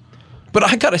 Yeah. But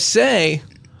I gotta say,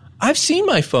 I've seen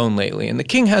my phone lately, and the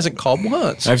king hasn't called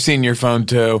once. I've seen your phone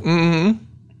too.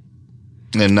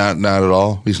 And not at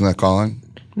all. He's not calling.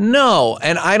 No,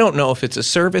 and I don't know if it's a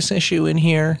service issue in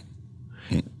here.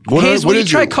 What Hayes, will you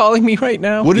try your, calling me right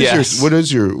now? What is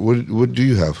Yes. your? What do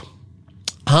you have?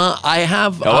 I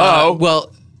have. Hello?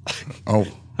 Oh.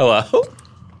 Hello.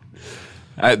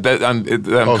 I'm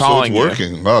Oh, calling so it's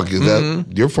working. Oh,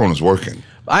 your phone is working.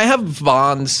 I have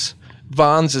Vons.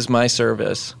 Vons is my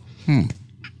service.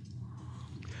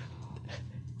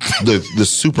 The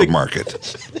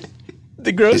supermarket.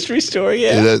 The grocery store.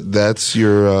 Yeah. That's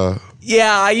your.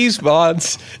 Yeah, I use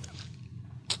Vons.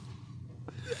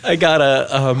 I got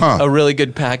a really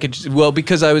good package. Well,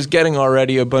 because I was getting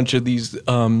already a bunch of these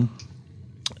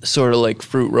sort of like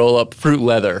fruit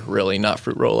leather, really, not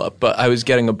fruit roll up. But I was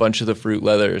getting a bunch of the fruit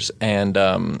leathers, and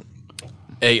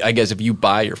I guess if you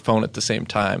buy your phone at the same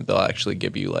time, they'll actually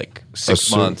give you like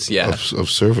 6 months. Yeah. Of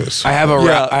service. I have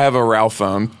a Ralph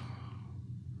phone.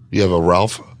 You have a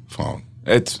Ralph phone.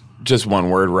 It's just one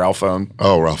word, Ralph phone,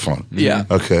 Oh, Ralph phone. Yeah.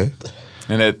 Okay.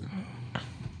 and it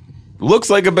looks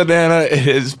like a banana. It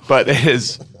is, but it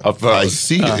is a phone. I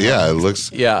see. Yeah, it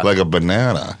looks Yeah. like a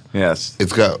banana. Yes,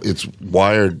 It's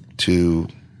wired to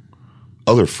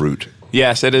other fruit.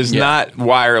 yes, it is not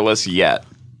wireless yet.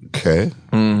 Okay.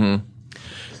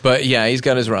 But yeah, he's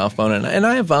got his Ralph phone, and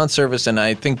I have Vons service, and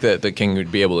I think that the king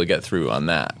would be able to get through on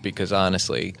that because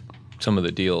honestly, some of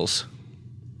the deals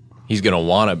he's going to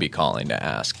want to be calling to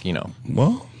ask.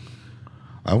 Well,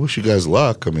 I wish you guys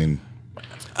luck. I mean,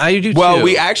 I do Well, too.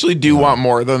 we actually do want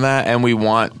more than that, and we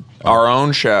want our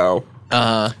own show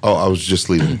I was just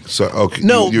leaving. So okay,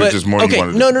 No, you're but just more. okay. You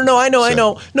wanted No, to I know. say.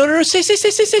 No. Say.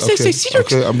 Cedric.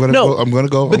 Okay, I'm gonna No. go. I'm gonna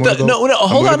go. But I'm gonna go. no.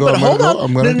 Hold on. But hold on.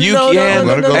 I'm gonna. You No, can.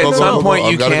 no, I'm gonna go. At some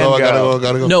point, you can I go.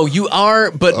 gotta go. No, you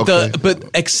are, but Okay. but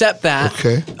except that.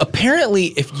 Okay. Apparently,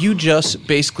 if you just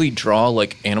basically draw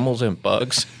like animals and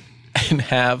bugs, and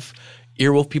have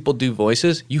Earwolf people do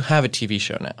voices, you have a TV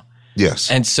show now.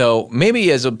 Yes. And so maybe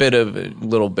as a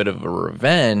little bit of a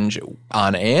revenge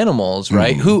on animals,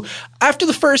 right? Mm-hmm. Who after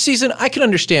the first season, I can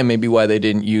understand maybe why they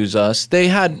didn't use us. They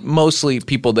had mostly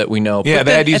people that we know. Yeah, But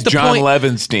they then had used at the John point-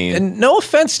 Levenstein. And no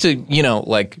offense to,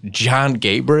 like John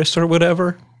Gabris or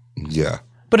whatever. yeah.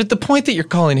 But at the point that you're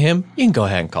calling him, you can go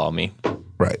ahead and call me.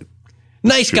 Right.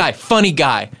 Nice guy, funny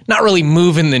guy, not really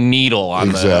moving the needle on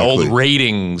the Exactly. old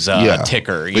ratings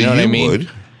ticker. You But know what I mean? Would.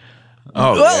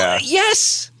 Oh, Well,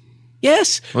 yeah.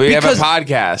 yes. We have a Because-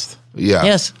 podcast. Yeah.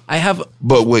 Yes, I have.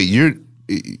 But wait, you're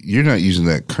not using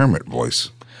that Kermit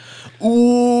voice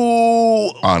Ooh,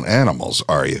 on animals,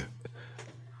 are you?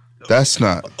 That's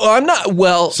not I'm not.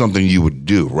 Well, something you would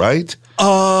do, right?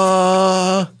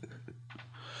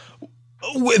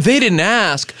 they didn't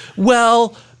ask.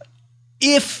 Well,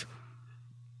 if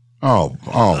Oh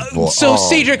boy. so, Oh.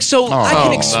 Cedric. So I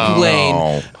can explain.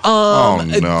 No. Oh,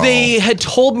 no. They had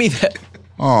told me that.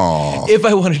 Oh. If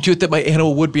I wanted to do it, that my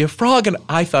animal would be a frog, and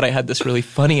I thought I had this really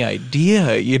funny idea.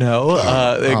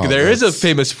 There is a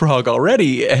famous frog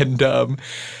already, and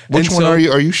Which and one so- are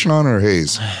you? Are you Sean or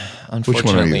Hayes?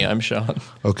 Unfortunately, you? I'm Sean.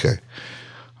 Okay.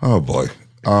 Oh boy.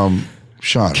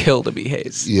 Sean. Kill to be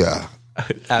Hayes. Yeah.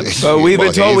 Absolutely. So we've been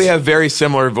Well, told we Hayes- have very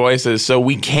similar voices, so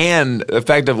we can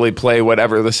effectively play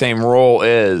whatever the same role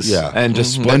is. Yeah. And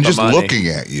just split And the just money. looking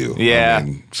at you. Yeah. I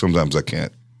mean, sometimes I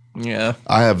can't. Yeah.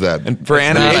 I have that. For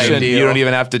not animation, ideal. you don't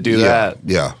even have to do yeah,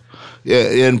 that.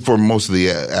 yeah. And for most of the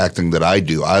acting that I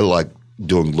do, I like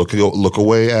doing look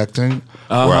away acting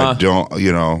where I don't,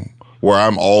 where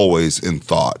I'm always in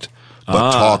thought,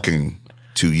 but talking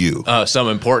to you. Oh, some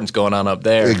importance going on up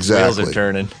there. Exactly. Wheels are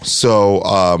turning. So,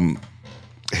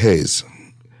 Hayes,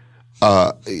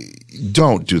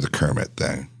 don't do the Kermit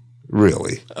thing.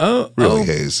 Really. Really,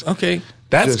 Hayes. Okay.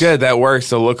 That's Just- good. That works.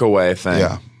 The look away thing.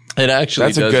 Yeah. It actually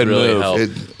That's a does good really move. help. Is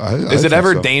it think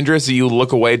ever so. dangerous that you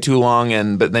look away too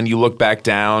long but then you look back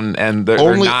down and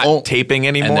they're not taping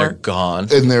and they're anymore? gone.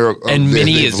 And they're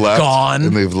Minnie they've is left, gone.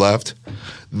 and they've left.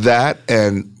 That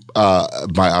and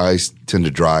my eyes tend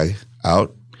to dry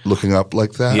out looking up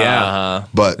like that. Yeah.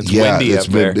 But It's yeah, windy it's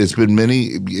up been there. it's been many.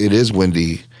 It is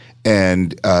windy,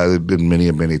 and there's been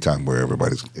many time where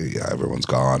everyone's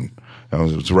gone.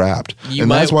 It's wrapped, You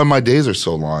and that's might- why my days are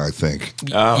so long. I think.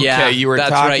 Yeah, you were that's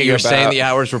talking right. You were saying about- the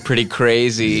hours were pretty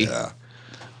crazy.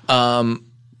 Yeah.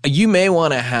 You may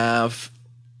want to have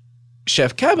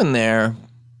Chef Kevin there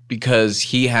because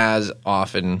he has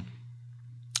often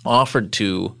offered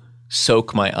to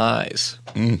soak my eyes.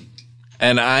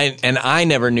 And I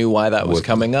never knew why that was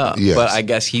coming up. yes. But I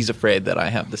guess he's afraid that I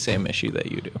have the same issue that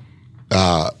you do.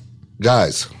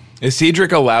 Guys, Is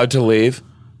Cedric allowed to leave?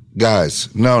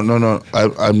 no.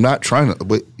 I'm not trying to.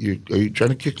 Wait, are you trying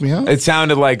to kick me out? It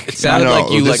sounded like sounded No,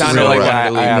 like you this like is sounded real like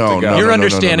rap. I have No, to go. no, Your no,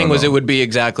 understanding no. was it would be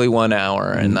exactly 1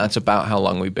 hour, and that's about how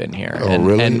long we've been here. Oh,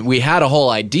 really? And we had a whole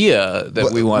idea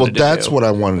that we wanted to do. Well, that's what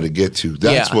I wanted to get to.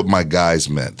 That's Yeah. what my guys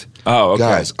meant. Oh, okay.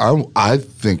 Guys, I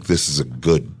think this is a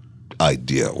good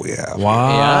idea we have.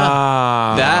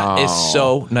 Wow. Yeah. That is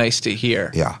so nice to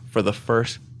hear. Yeah. For the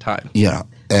first time. Yeah,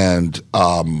 and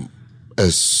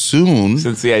as soon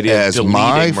Since the idea of as deleting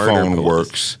my murder phone calls.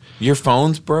 works, Your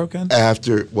phone's broken?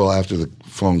 after the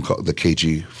phone call, the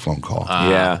KG phone call,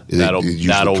 Yeah. That'll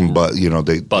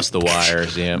they bust the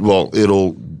wires. Yeah. Well,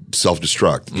 it'll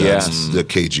self-destruct. That's Yeah. the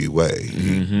KG way.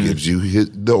 He gives you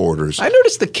the orders. I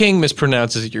noticed the king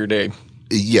mispronounces your name.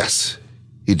 Yes,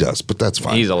 he does, but that's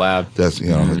fine. He's allowed. That's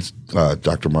it's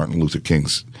Dr. Martin Luther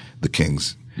King's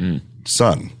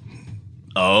son,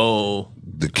 Oh.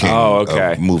 the king Oh,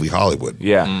 okay. of movie Hollywood.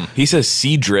 Yeah. He says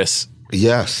Cedrus.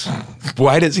 Yes,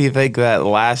 Why does he think that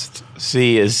last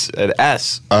C is an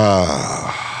S?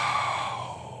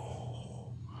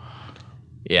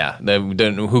 Yeah.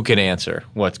 Then who can answer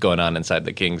what's going on inside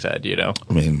the king's head,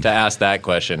 I mean- to ask that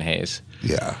question, Hayes.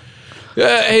 yeah.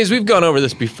 Hayes, we've gone over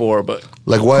this before, but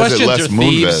Like, why is it questions Les are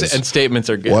thieves Moonves? and statements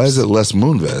are gifts. Why is it Les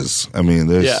Moonves? I mean,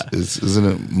 Yeah. isn't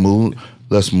it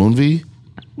Les Moonves?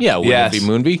 Yeah, wouldn't Yes. it be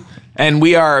Moonby? And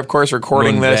we are, of course,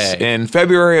 recording this Moonvey. in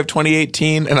February of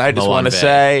 2018. And I just want to Moonvey.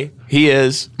 say he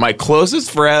is my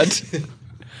closest friend.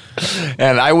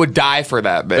 And I would die for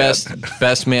that man.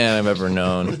 Best man I've ever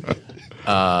known.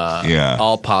 Yeah.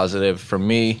 All positive from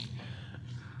me.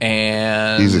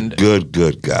 And he's a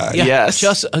good guy. yeah, Yes.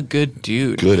 just a good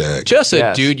dude. Good egg. Just a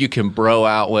Yes. dude you can bro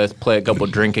out with, play a couple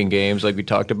drinking games like we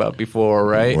talked about before,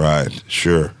 right? Right.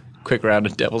 Sure. Quick round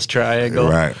of Devil's Triangle.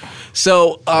 Right.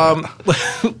 So,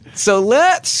 so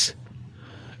let's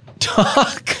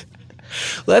talk.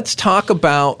 Let's talk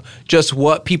about just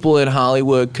what people in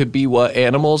Hollywood could be, what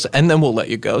animals, and then we'll let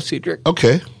you go, Cedric.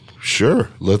 Okay. Sure.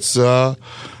 Let's. Where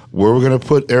we're gonna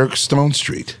put Eric Stone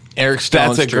Street? Eric Stone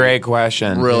That's a Street. great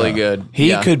question. Really good. He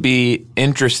Yeah. could be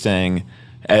interesting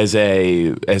as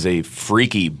a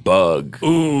freaky bug.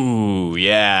 Ooh,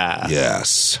 yeah.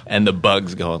 Yes. And the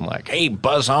bug's going like, "Hey,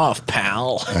 buzz off,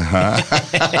 pal."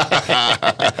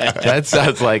 That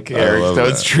sounds like Eric love Stone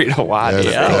that. Street a lot. That's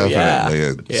Yeah.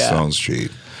 definitely Yeah. Stone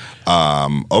Street.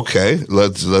 Okay.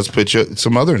 Let's pitch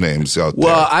some other names out there.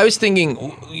 Well, I was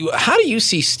thinking, how do you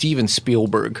see Steven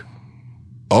Spielberg?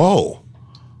 Oh.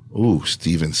 Ooh,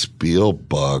 Steven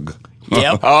Spielberg.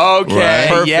 Yep. Okay. Right.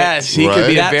 Perfect. Yes, he could Right.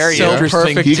 be a That's very so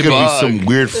interesting perfect He could bug. be some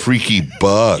weird, freaky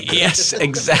bug. Yes,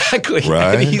 exactly.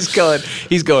 Right? And he's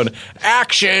going,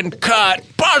 action, cut,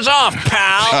 buzz off,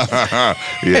 pal.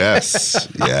 Yes.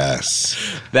 Yes.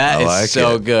 That I is like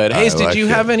so it. good. I Hayes, did like you it.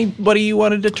 have anybody you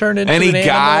wanted to turn into Any an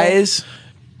animal? guys?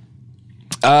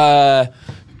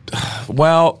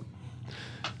 Well,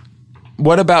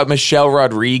 what about Michelle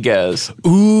Rodriguez?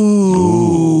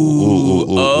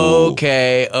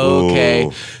 Okay.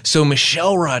 Ooh. So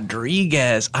Michelle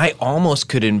Rodriguez, I almost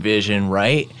could envision,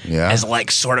 right? Yeah. As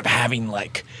like sort of having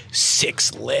like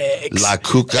 6 legs. La Has a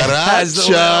little bit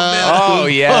cucaracha. Oh,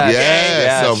 yeah.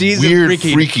 Yes, a She's a weird,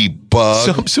 freaky- freaky bug.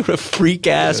 some sort of freak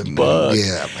ass bug.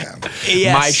 Yeah, man.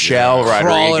 Yes. Michelle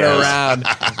Crawling Rodriguez. around.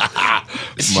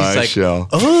 She's Michelle.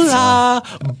 like, hola,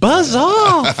 buzz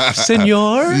off,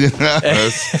 senor.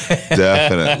 Yes,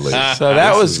 definitely. So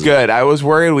that was good. I was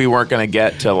worried we weren't going to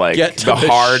get to like Get to the the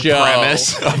hard show.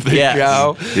 premise of the Yes.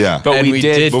 show. Yeah. But And we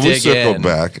did. But we dig circled in.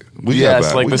 back. We Yes, got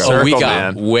back. like the got circle we back.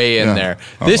 got man. way in Yeah. there.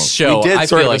 This show, We did I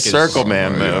sort feel of a like circle is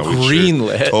man move. we sure-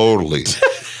 greenlit. Totally.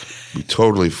 We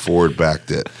totally forward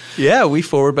backed it. Yeah, we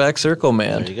forward back circle,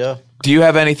 man. There you go. Do you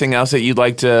have anything else that you'd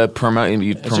like to promote?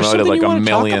 You promoted something like you a wanna talk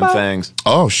million about? things.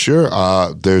 Oh, sure.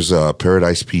 There's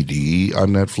Paradise PD on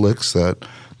Netflix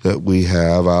that we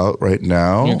have out right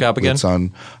now. You're a cop again? It's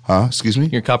on. Excuse me.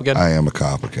 You're a cop again? I am a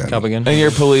cop again. Cop again? And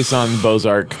you're police on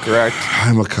Bozark, correct?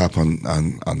 I'm a cop on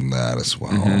that as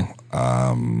well.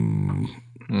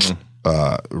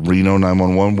 Reno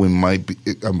 911. We might be.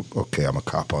 I'm a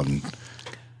cop on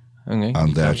Okay.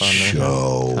 that Cop on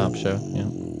show. Cop show, yeah.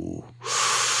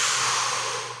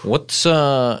 What's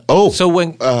so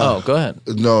when go ahead.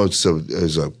 No, it's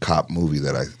a cop movie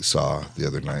that I saw the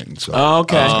other night, and so Oh,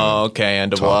 okay. Oh, okay, and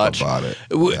to talk watch. about it.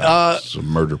 W- Yeah, it's a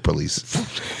murder police.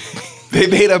 They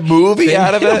made a movie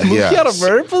out of it. Movie Yes. out of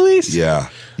Murder Police? Yeah,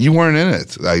 you weren't in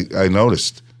it. I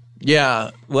noticed. Yeah,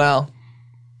 well,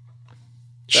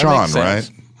 Sean, makes right?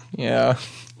 sense. yeah.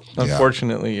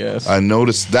 Unfortunately, yes. I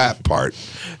noticed that part.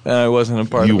 I wasn't a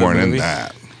part You of the weren't movie. in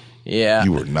that. Yeah.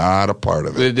 You were not a part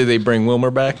of it. Did they bring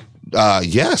Wilmer back?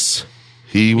 Yes,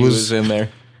 he He was was. in there.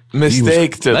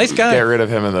 Mistake to Nice guy. get rid of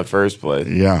him in the first place.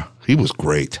 Yeah, he was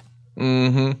great.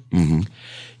 Yeah,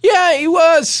 he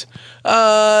was.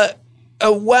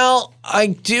 Well, I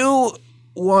do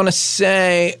want to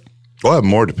say, Well, I have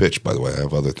more to pitch, by the way. I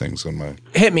have other things on my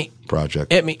hit me.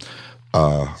 project Hit me.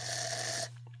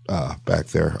 back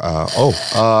there.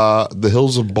 The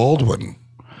Hills of Baldwin.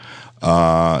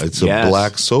 It's a Yes.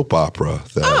 black soap opera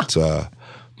that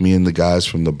me and the guys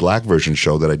from the Black Version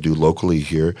show that I do locally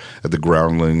here at the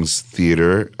Groundlings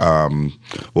Theater.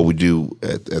 What we do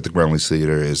at the Groundlings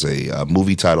Theater is a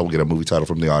movie title. We get a movie title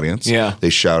from the audience. Yeah. They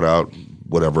shout out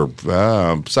whatever,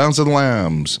 Silence of the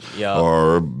Lambs Yeah.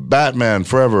 or Batman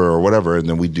Forever or whatever, and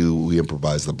then we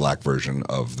improvise the black version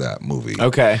of that movie.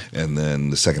 Okay. And then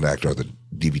the second act are the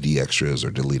DVD extras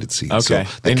or deleted scenes. Okay.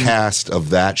 So the And- cast of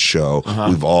that show,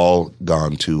 we've all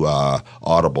gone to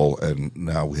Audible, and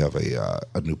now we have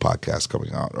a new podcast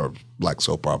coming out, or black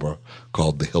soap opera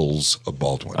called The Hills of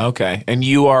Baldwin. Okay. And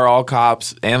you are all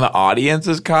cops and the audience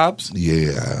is cops?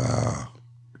 Yeah.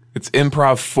 It's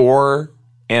improv for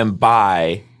and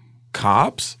by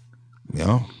cops?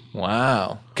 Yeah.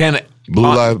 Wow. Can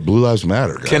Blue Lives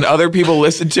Matter. Guys. can other people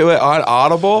listen to it on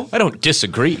Audible? I don't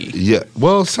disagree. Yeah.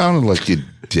 Well, it sounded like you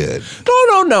did.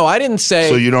 No. I didn't say.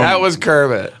 So you don't. That was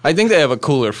Kermit. I think they have a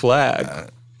cooler flag.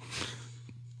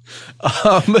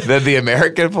 Then the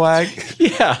American flag?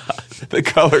 Yeah. The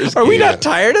colors. Are we not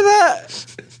tired of that?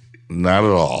 Not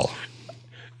at all.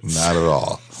 Not at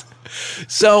all.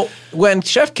 So when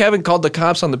Chef Kevin called the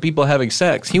cops on the people having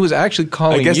sex, he was actually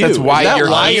calling you. I guess that's why Is that you're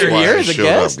why you're here as a showed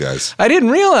guest? up, guys. I didn't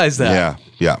realize that.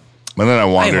 Yeah. And then I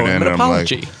wandered owe him in an and I'm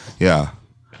apology. like, yeah.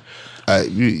 I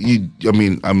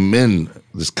mean, I'm in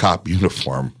this cop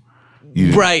uniform.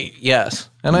 Right, yes.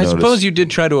 And I Notice. suppose you did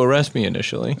try to arrest me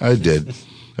initially. I did.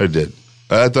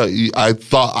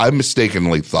 I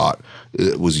mistakenly thought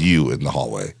it was you in the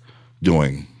hallway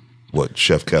doing what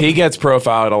Chef Kevin. He gets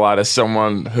profiled a lot as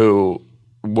someone who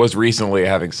was recently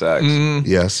having sex.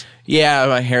 Yes. Yeah,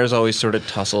 my hair's always sort of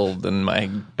tousled and my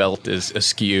belt is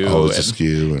askew. Oh, it's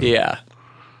askew. Yeah.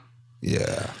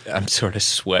 Yeah. I'm sort of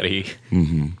sweaty.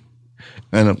 And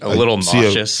A little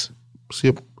nauseous. See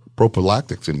a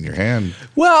prophylactics in your hand.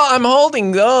 Well, I'm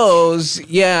holding those,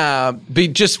 yeah,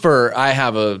 I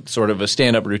have a sort of a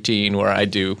stand-up routine where I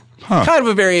do kind of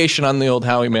a variation on the old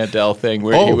Howie Mandel thing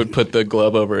where he would put the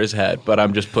glove over his head, but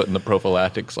I'm just putting the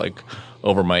prophylactics like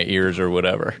over my ears or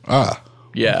whatever.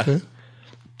 Yeah. Okay.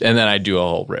 And then I do a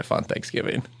whole riff on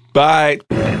Thanksgiving. Bye.